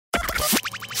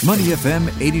Money FM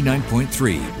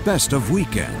 89.3, best of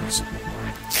weekends.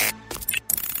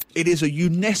 It is a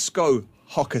UNESCO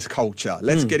hawker culture.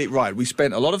 Let's get it right. We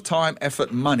spent a lot of time,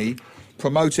 effort, money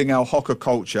promoting our hawker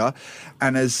culture.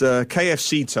 And as KF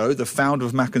Sito, the founder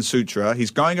of Makan Sutra, he's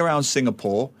going around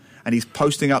Singapore and he's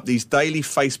posting up these daily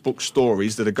Facebook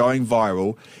stories that are going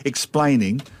viral,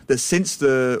 explaining that since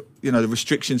the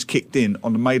restrictions kicked in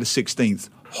on May the 16th,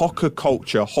 hawker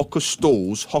culture, hawker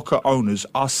stalls, hawker owners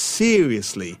are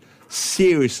seriously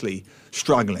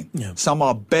struggling. Yeah. Some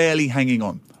are barely hanging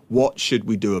on. What should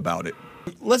we do about it?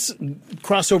 Let's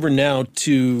cross over now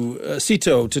to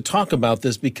Sito to talk about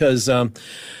this because,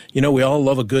 we all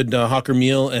love a good hawker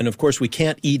meal. And, of course, we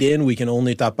can't eat in. We can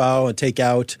only tapao and take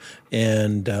out.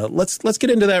 And let's get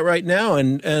into that right now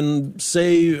and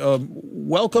say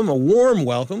welcome, a warm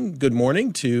welcome, good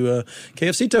morning to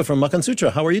KF Sito from Makan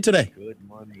Sutra. How are you today?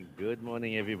 Good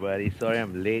morning, everybody. Sorry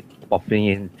I'm late popping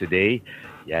in today.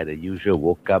 Yeah, the usual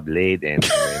woke up late and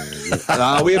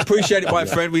we appreciate it, my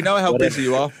friend. We know how busy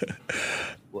you are.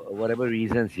 Whatever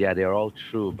reasons, they're all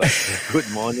true. But good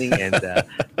morning, and the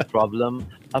problem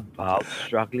about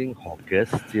struggling hawkers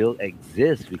still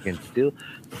exists. We can still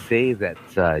say that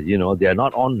they're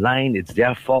not online. It's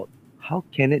their fault. How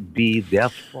can it be their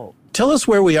fault? Tell us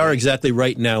where we are exactly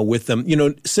right now with them.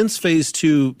 Since phase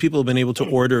 2, people have been able to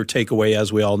order takeaway,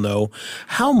 as we all know.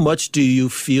 How much do you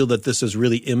feel that this has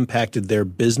really impacted their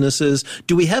businesses?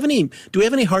 Do we have any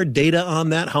hard data on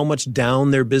that? How much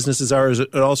down their businesses are? Or is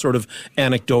it all sort of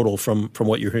anecdotal from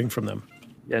what you're hearing from them?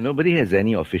 Yeah, nobody has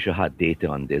any official hard data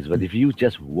on this. But if you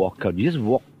just walk out, you just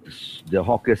walk the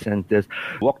hawker centers,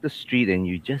 walk the street, and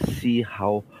you just see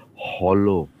how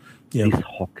hollow these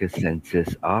hawker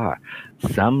centers are.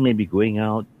 Some may be going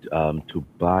out to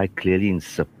buy clearly in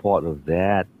support of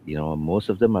that. Most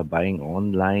of them are buying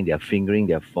online. They're fingering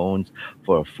their phones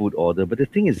for a food order. But the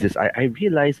thing is this, I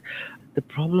realize the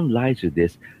problem lies with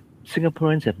this.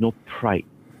 Singaporeans have no pride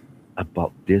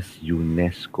about this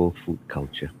UNESCO food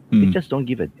culture. They just don't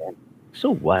give a damn.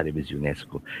 So what if it's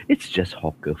UNESCO? It's just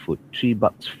hawker food, $3,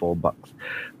 $4.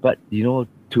 But,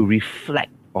 to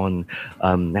reflect on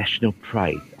national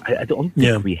pride, I don't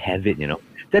think we have it,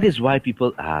 That is why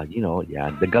people are,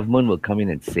 the government will come in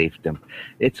and save them.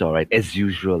 It's all right. As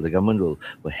usual, the government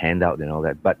will hand out and all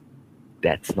that. But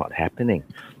that's not happening.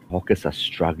 Hawkers are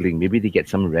struggling. Maybe they get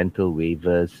some rental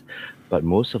waivers, but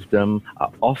most of them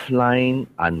are offline,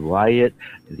 unwired.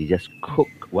 They just cook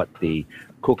what they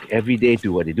cook every day,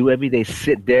 do what they do every day,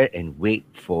 sit there and wait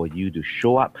for you to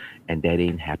show up, and that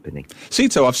ain't happening.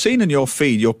 Sito, I've seen in your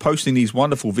feed, you're posting these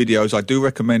wonderful videos. I do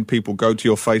recommend people go to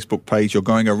your Facebook page. You're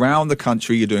going around the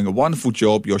country. You're doing a wonderful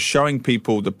job. You're showing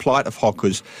people the plight of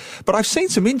hawkers. But I've seen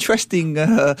some interesting,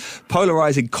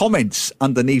 polarizing comments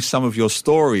underneath some of your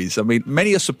stories. I mean,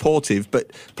 many are supportive,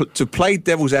 but to play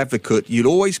devil's advocate, you'd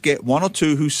always get one or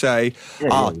two who say,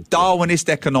 Darwinist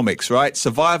economics, right?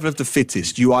 Survival of the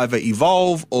fittest. You either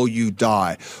evolve or you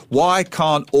die. Why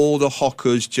can't all the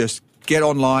hawkers just get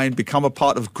online, become a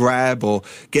part of Grab or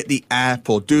get the app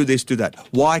or do this, do that?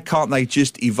 Why can't they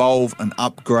just evolve and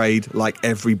upgrade like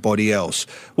everybody else?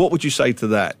 What would you say to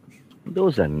that?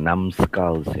 Those are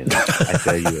numbskulls, I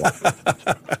tell you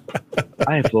what.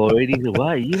 I've already said,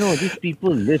 why? These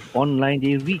people live online.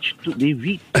 They read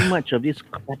too much of these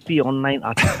crappy online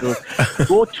articles.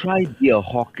 Go try be a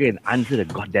hawker and answer the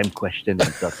goddamn question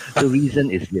themselves. The reason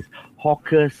is this.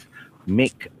 Hawkers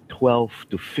make 12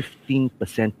 to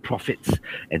 15% profits,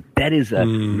 and that is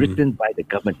written by the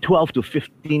government. 12 to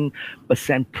 15%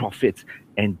 profits,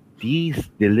 and these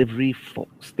delivery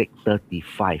folks take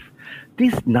 35.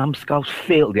 These numbskulls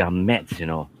failed their maths,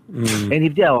 And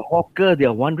if they are a hawker, they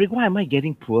are wondering, why am I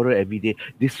getting poorer every day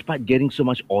despite getting so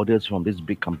much orders from these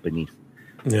big companies?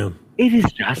 Yeah. It is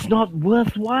just not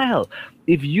worthwhile.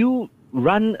 If you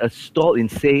run a stall in,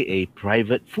 say, a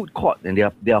private food court, and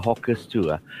they are hawkers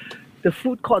too, the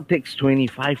food court takes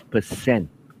 25%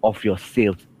 of your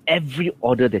sales. Every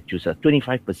order that you sell,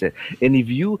 25%. And if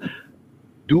you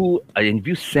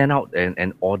send out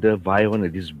an order via one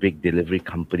of these big delivery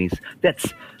companies,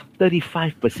 that's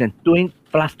 35%,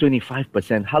 plus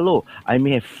 25%. Hello, I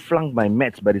may have flunked my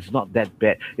maths, but it's not that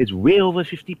bad. It's way over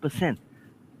 50%.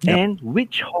 Yep. And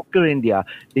which hawker in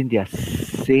their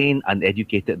sane,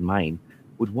 uneducated mind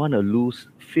would want to lose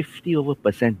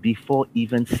 50% before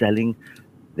even selling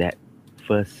that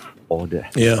first order?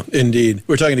 Yeah, indeed.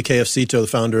 We're talking to KF Sito, the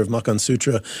founder of Makan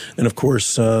Sutra, and of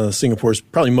course, Singapore's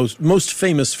probably most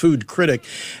famous food critic.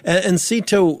 And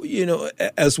Sito,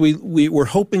 as we're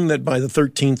hoping that by the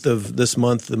 13th of this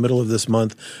month, the middle of this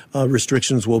month,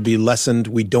 restrictions will be lessened.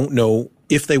 We don't know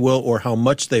if they will or how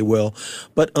much they will.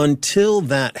 But until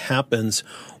that happens,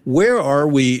 Where are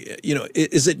we?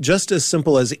 Is it just as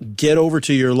simple as get over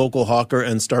to your local hawker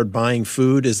and start buying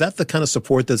food? Is that the kind of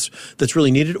support that's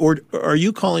really needed? Or do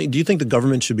you think the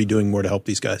government should be doing more to help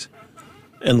these guys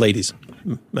and ladies,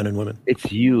 men and women?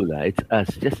 It's you, it's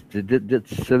us. Just the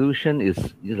solution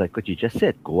is like what you just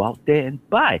said. Go out there and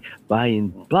buy in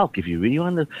bulk. If you really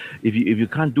want to, if you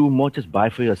can't do more, just buy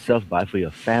for yourself, buy for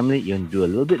your family. You can do a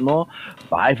little bit more.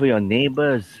 Buy for your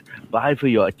neighbors. Buy for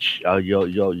your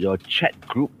chat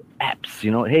group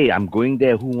apps. Hey, I'm going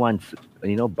there. Who wants?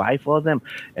 Buy for them,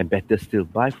 and better still,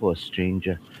 buy for a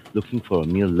stranger looking for a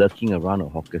meal, lurking around a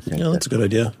hawker center. Yeah, that's a good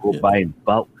idea. Buy in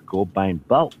bulk. Go buy in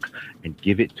bulk and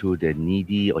give it to the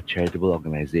needy or charitable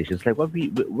organizations. Like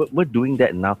we're doing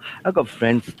that now. I've got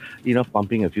friends,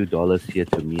 pumping a few dollars here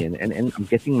to me, and I'm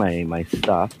getting my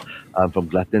stuff from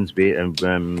Gluttons Bay, and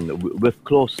we've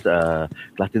closed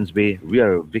Gluttons Bay. We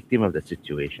are a victim of the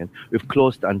situation. We've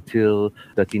closed until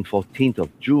 13th, 14th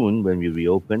of June when we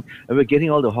reopen, and we're getting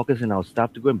all the hawkers and our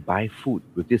staff to go and buy food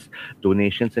with these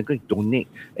donations and go and donate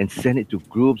and send it to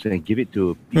groups and give it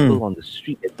to people on the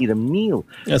street and eat a meal.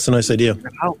 That's a nice idea.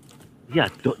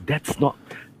 That's not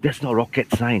rocket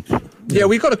science. Yeah,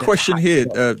 we got a question here,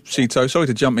 Sito. Sorry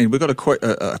to jump in. We've got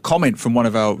a comment from one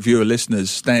of our viewer listeners,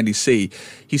 Stanley C.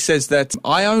 He says that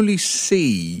I only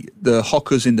see the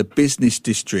hawkers in the business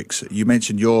districts. You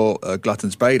mentioned your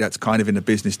Gluttons Bay, that's kind of in the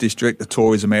business district, the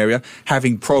tourism area,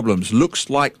 having problems.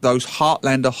 Looks like those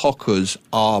Heartlander hawkers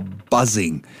are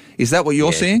buzzing. Is that what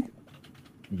you're seeing?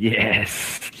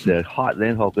 Yes, the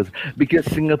heartland hawkers, because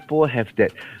Singapore have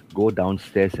that go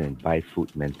downstairs and buy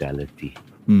food mentality.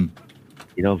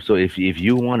 So if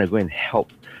you want to go and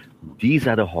help these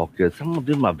other hawkers, some of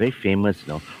them are very famous,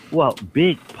 Well,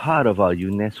 big part of our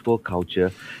UNESCO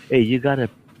culture. Hey, you got to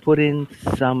put in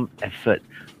some effort,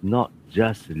 not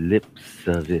just lip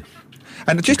service.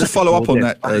 And just to follow up on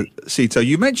that, Sito,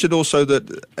 you mentioned also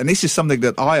that, and this is something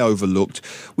that I overlooked,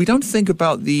 we don't think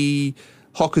about the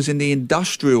hawkers in the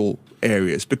industrial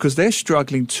areas because they're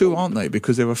struggling too, aren't they?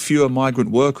 Because there are fewer migrant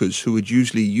workers who would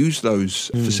usually use those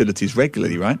facilities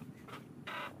regularly, right?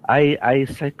 I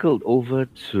cycled over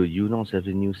to Eunos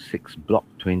Avenue 6, Block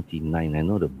 29. I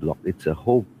know the block. It's a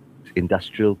whole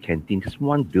industrial canteen. Just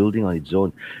one building on its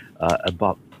own.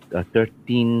 About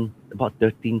 13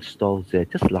 stalls there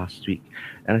just last week.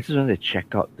 And I just wanted to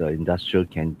check out the industrial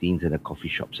canteens and the coffee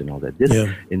shops and all that. This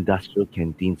industrial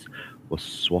canteens was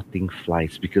swatting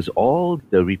flies because all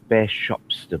the repair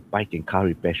shops, the bike and car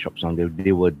repair shops on there,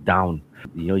 they were down.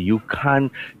 You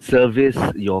can't service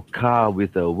your car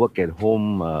with a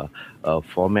work-at-home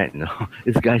format.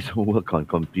 These guys don't work on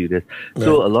computers. Right.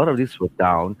 So a lot of these were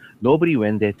down. Nobody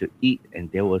went there to eat,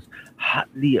 and there was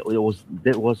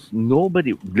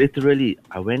nobody. Literally,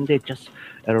 I went there just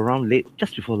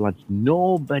before lunch.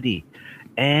 Nobody,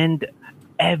 and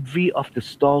every of the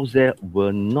stalls there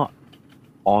were not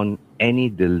on any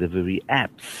delivery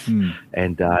apps.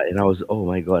 And I was, oh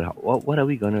my God, what are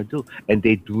we going to do? And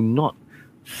they do not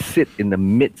sit in the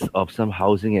midst of some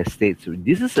housing estates.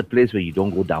 This is a place where you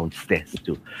don't go downstairs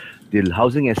to. The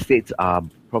housing estates are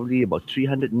probably about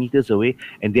 300 meters away,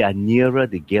 and they are nearer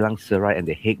the Geylang Serai and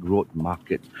the Hague Road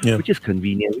market, which is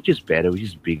convenient, which is better, which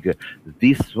is bigger.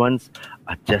 These ones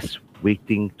are just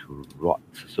waiting to rot.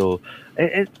 So,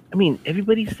 I mean,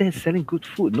 everybody's there selling good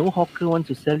food. No hawker wants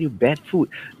to sell you bad food.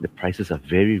 The prices are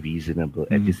very reasonable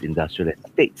at these industrial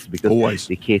estates because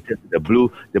they cater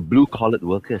to the blue-collared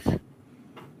workers.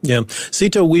 Yeah.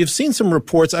 Sito, we've seen some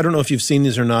reports, I don't know if you've seen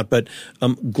these or not, but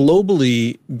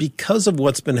globally, because of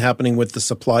what's been happening with the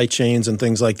supply chains and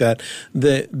things like that,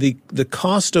 the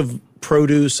cost of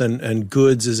produce and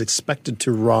goods is expected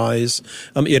to rise.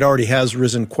 It already has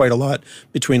risen quite a lot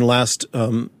between last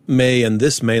May and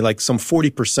this May, like some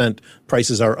 40%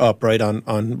 prices are up, right,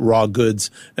 on raw goods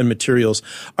and materials.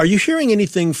 Are you hearing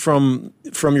anything from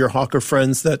your hawker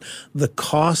friends that the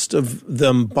cost of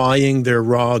them buying their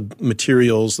raw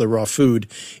materials, the raw food,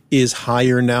 is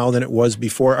higher now than it was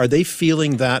before? Are they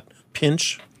feeling that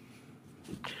pinch?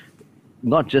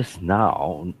 Not just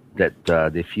now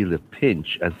that they feel the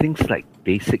pinch, and things like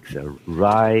basics,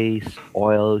 rice,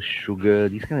 oil, sugar,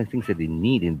 these kind of things that they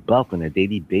need in bulk on a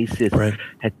daily basis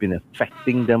had been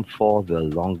affecting them for the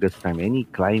longest time. Any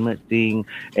climate thing,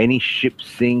 any ship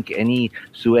sink, any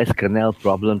Suez Canal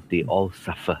problem, they all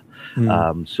suffer.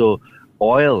 So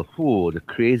oil, the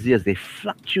craziest, they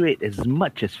fluctuate as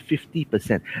much as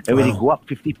 50%. And when they go up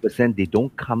 50%, they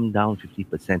don't come down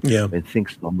 50% when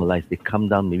things normalize. They come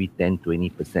down maybe 10,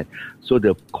 20%. So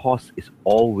the cost is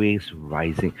always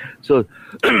rising. So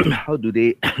how do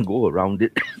they go around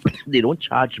it? They don't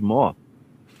charge more.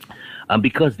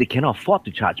 because they cannot afford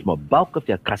to charge more. Bulk of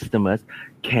their customers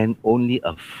can only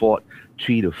afford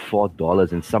 $3 to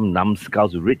 $4, and some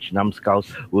numbskulls, rich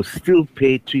numbskulls, will still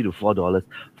pay $3 to $4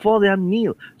 for their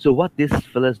meal. So what these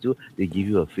fellas do, they give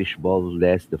you a fish ball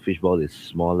less. The fish ball is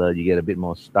smaller. You get a bit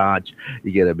more starch.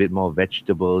 You get a bit more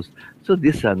vegetables. So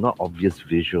these are not obvious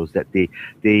visuals that they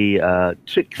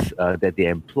tricks that they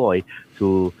employ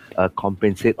to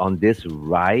compensate on this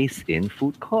rise in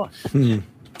food costs.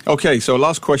 Okay, so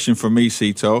last question from me,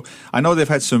 Sito. I know they've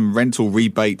had some rental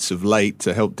rebates of late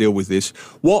to help deal with this.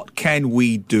 What can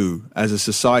we do as a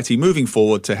society moving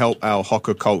forward to help our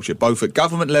hawker culture, both at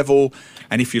government level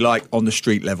and, if you like, on the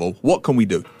street level? What can we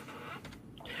do?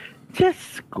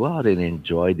 Just go out and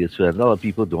enjoy this. A lot of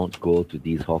people don't go to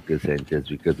these hawker centers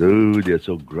because, they're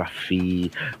so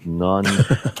gruffy,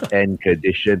 non-end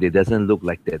conditioned. It doesn't look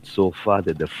like that sofa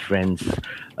that the friends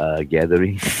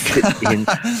gatherings sit in.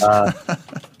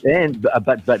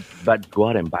 But go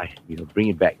out and buy, bring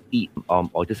it back, eat,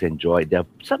 or just enjoy. There are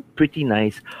some pretty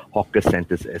nice hawker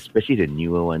centers, especially the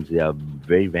newer ones. They are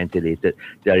very ventilated.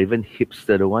 There are even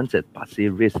hipster. The ones at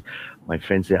Pasir Ris, my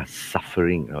friends, they are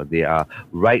suffering. They are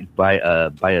right by a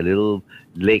little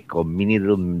lake or mini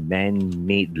little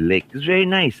man-made lake. It's very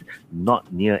nice.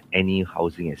 Not near any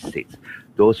housing estates.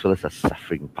 Those fellas are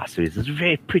suffering. Pasir Ris. It's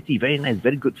very pretty, very nice,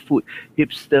 very good food.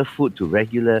 Hipster food to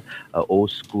regular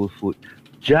old school food.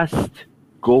 Just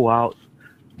go out,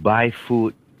 buy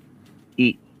food,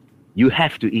 eat. You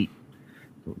have to eat.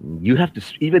 You have to,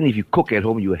 even if you cook at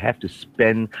home, you have to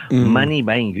spend money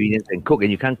buying ingredients and cook,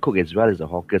 and you can't cook as well as the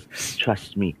hawkers.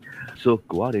 Trust me. So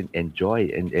go out and enjoy,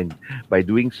 and by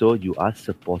doing so, you are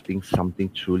supporting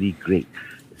something truly great.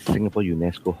 Singapore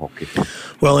UNESCO Hawker.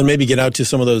 Well, and maybe get out to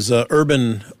some of those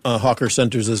urban hawker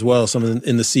centers as well, some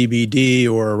in the CBD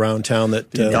or around town. The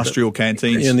industrial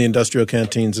canteens. In the industrial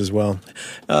canteens as well.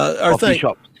 Coffee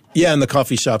shops. Yeah, and the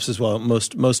coffee shops as well,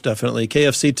 most definitely.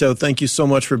 KF Sito, thank you so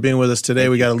much for being with us today.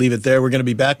 We got to leave it there. We're going to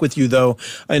be back with you, though,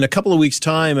 in a couple of weeks'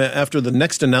 time after the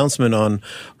next announcement on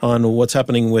what's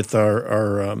happening with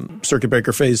our Circuit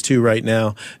Breaker Phase 2 right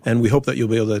now. And we hope that you'll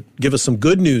be able to give us some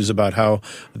good news about how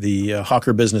the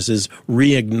hawker business is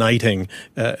reigniting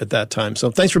at that time.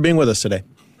 So thanks for being with us today.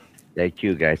 Thank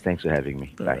you, guys. Thanks for having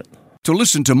me. Bye. Right. To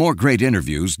listen to more great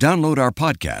interviews, download our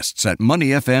podcasts at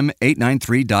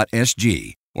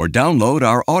moneyfm893.sg. Or download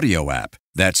our audio app.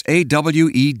 That's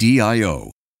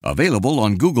AWEDIO. Available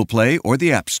on Google Play or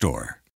the App Store.